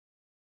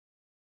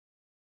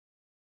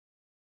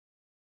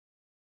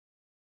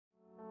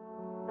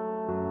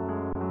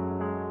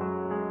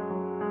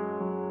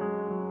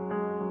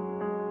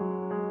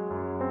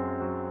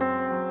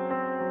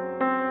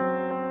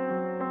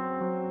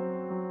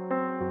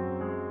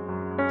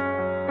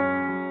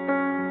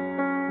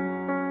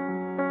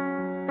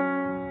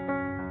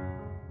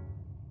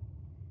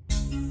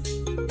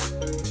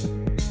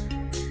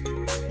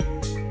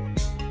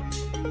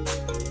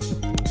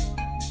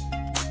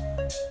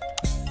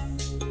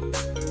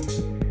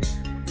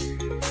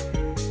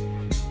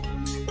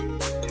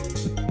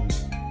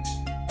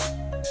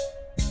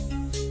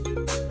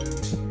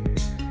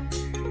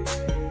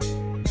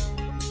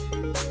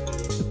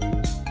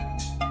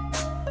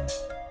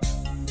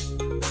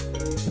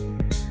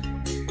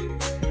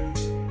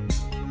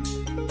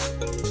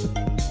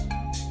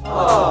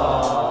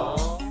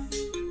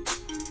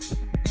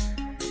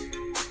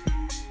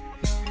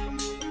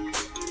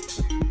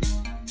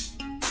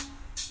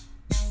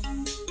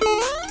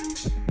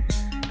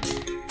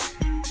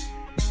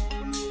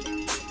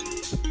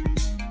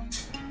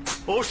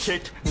Oh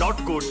shit,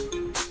 not good.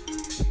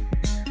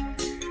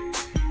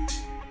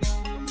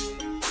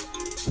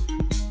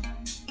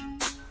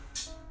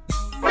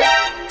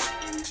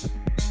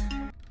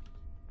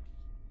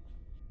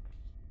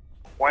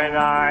 When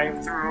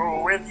I'm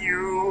through with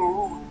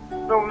you,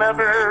 they'll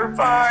never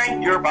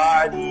find your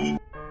body.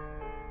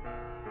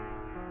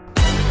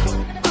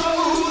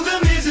 Oh,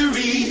 the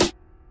misery.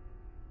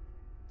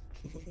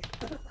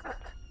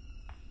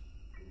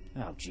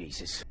 Oh,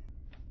 Jesus.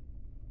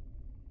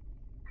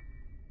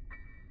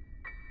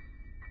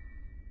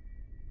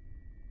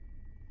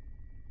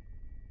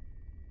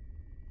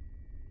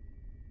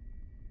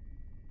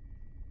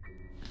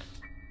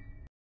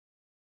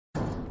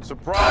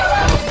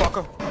 Surprise,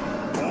 motherfucker!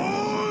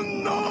 Oh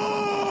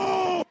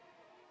no!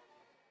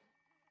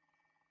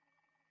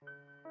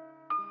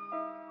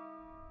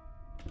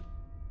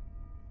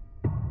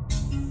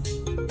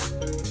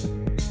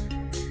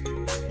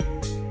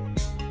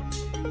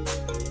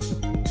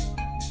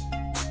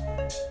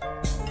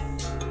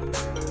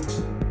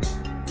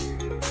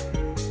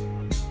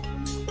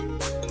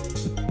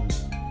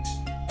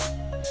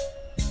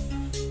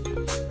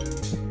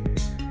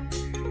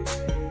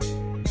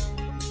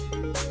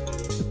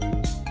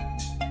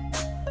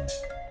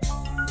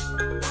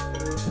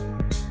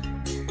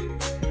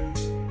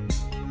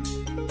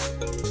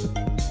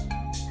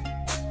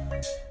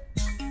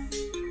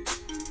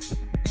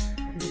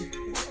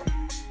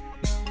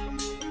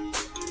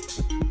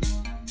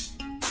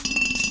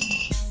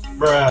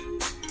 Bruh.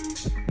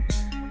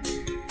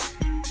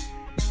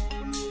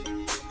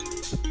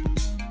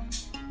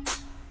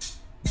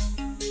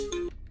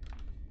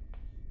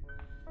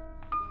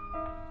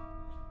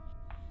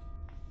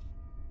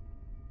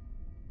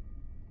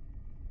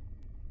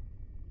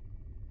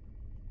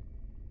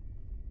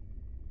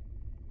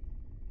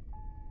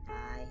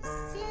 I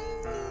see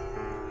you.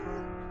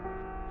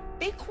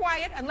 Be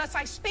quiet unless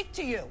I speak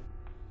to you.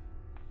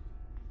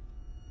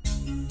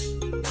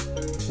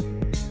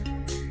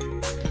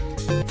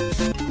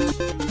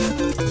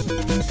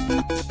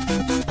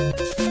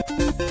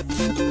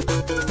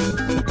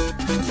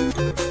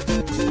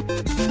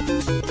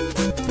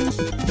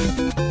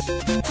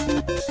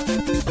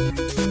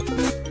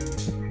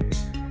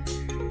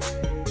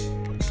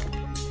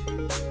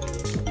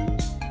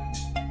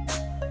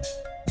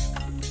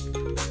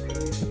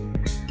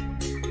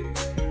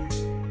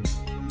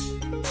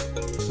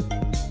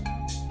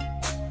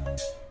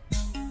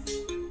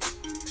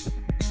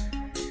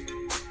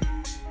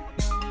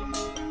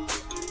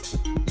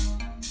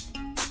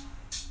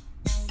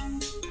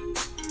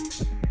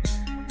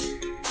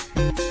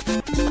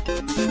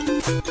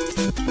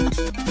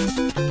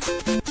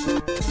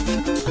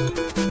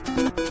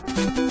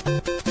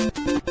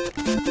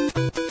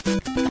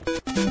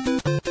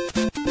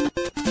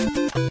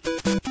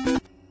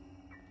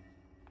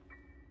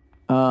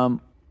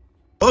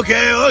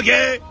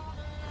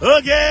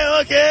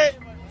 Okay.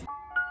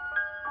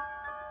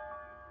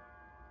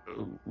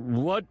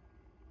 What?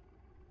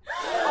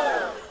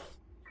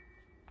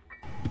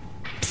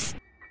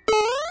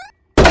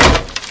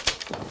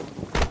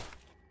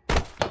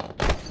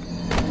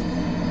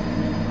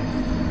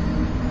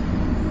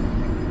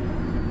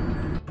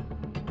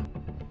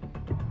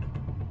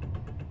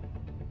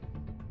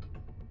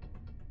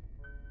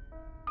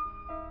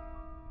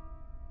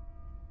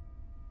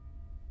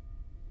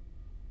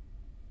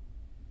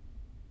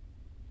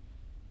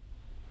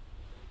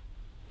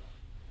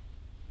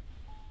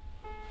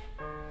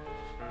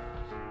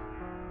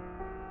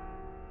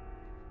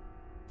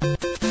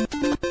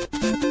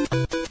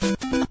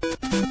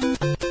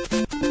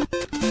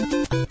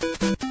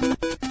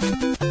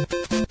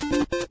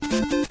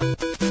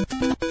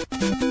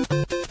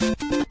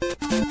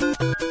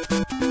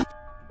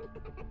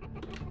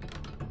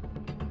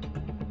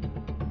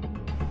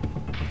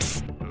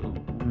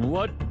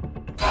 What?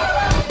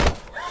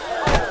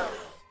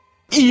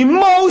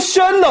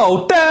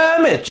 Emotional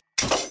damage.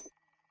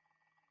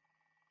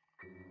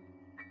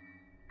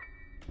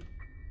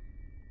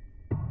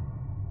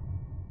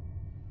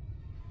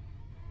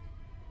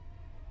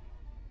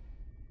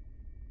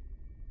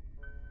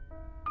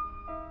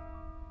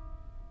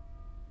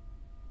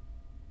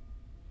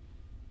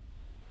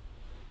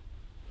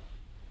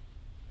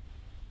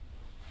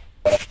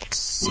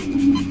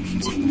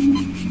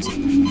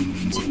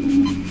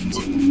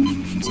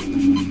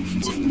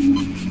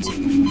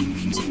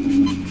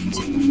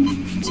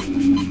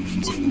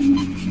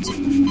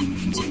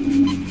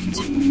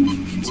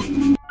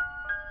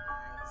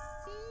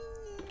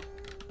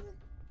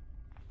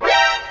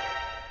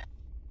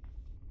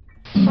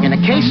 In a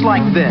case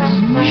like this,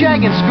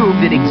 Shag and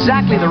Scoob did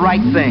exactly the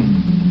right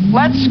thing.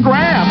 Let's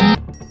scram!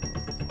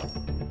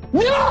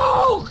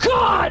 No,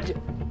 God!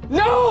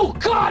 No,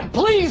 God,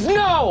 please,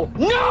 no!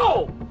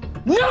 No!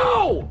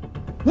 No!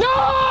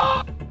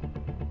 No!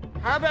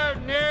 How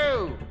about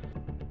no?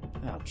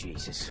 Oh,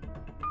 Jesus.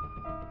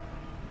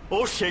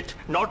 Oh shit,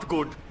 not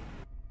good.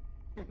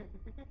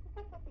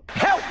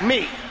 Help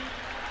me!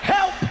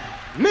 Help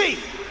me!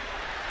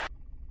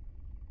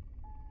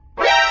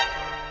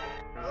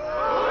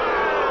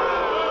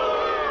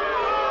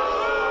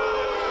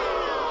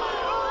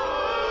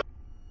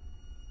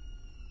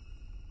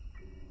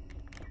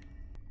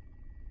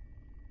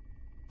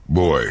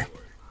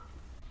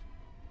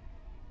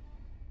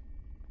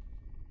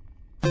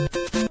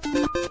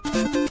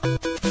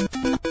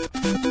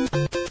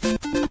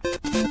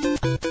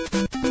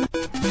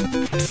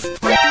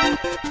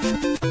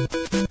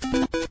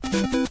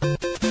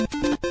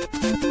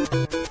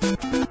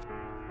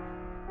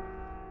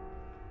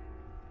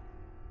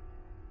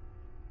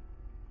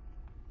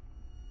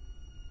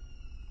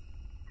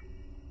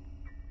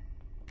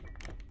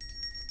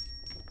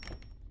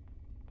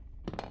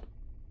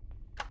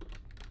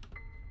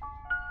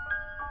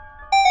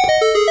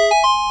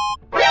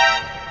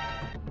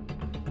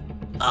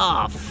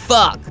 Oh,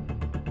 fuck!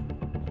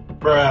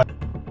 Bruh.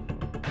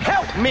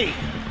 Help me!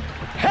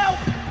 Help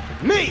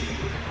me!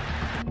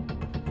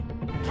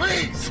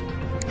 Please!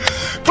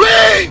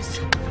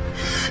 Please!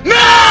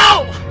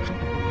 No!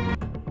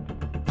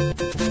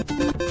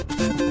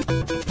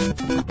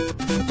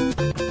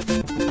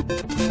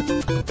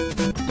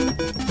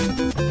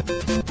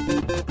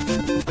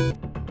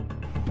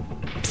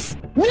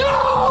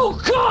 No,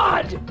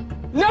 God!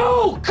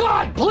 No,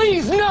 God,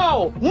 please,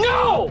 no!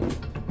 No!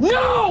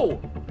 No!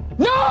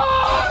 No! I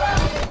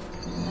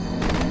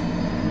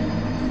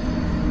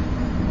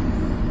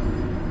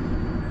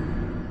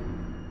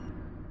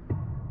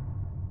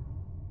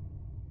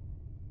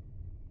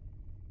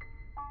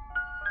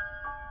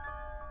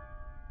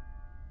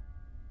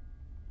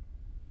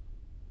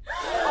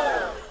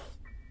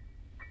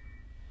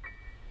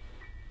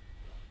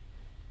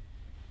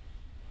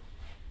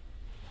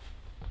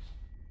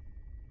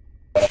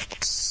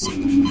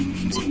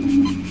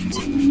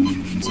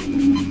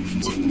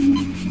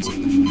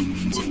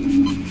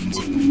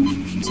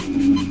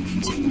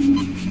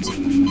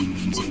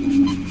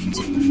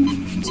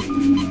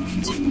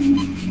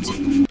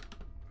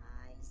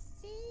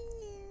see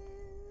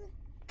you.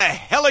 The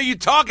hell are you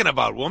talking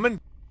about, woman?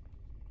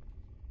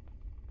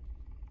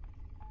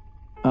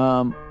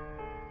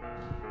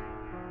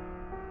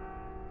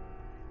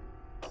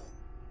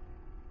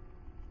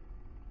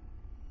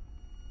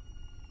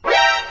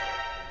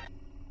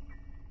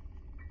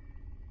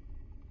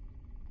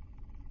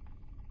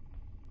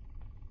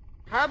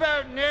 How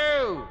about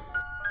new?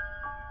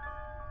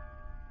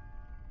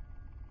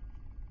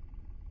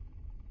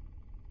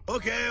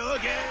 Okay,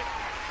 okay.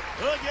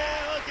 Okay,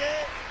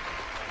 okay.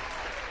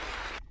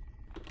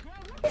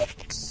 Oh,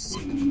 Jesus.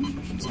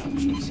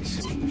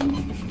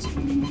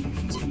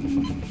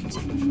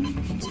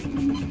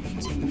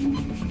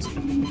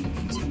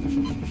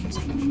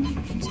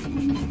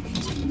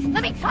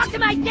 Let me talk to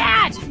my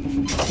dad!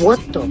 What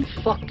the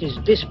fuck is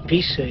this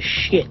piece of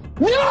shit?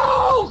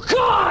 No,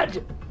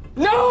 God!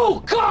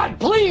 No, God,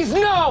 please,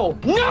 no!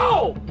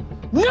 No!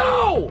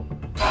 No!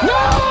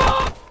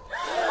 No!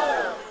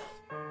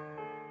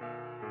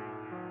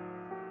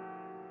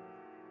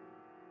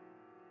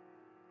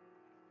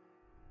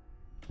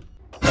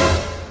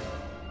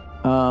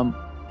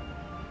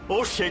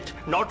 Oh shit,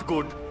 not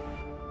good.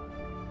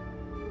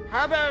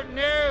 How about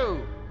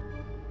new?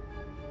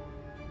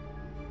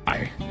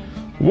 Why?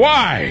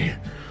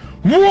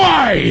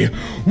 Why?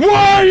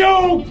 Why,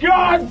 oh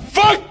god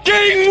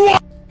fucking why?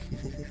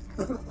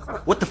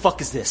 What the fuck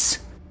is this?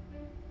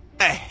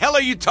 The hell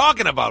are you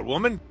talking about,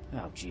 woman?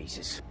 Oh,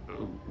 Jesus.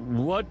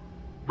 What?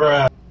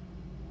 Bruh.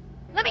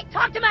 Let me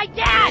talk to my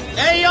dad!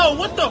 Hey yo,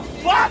 what the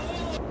fuck?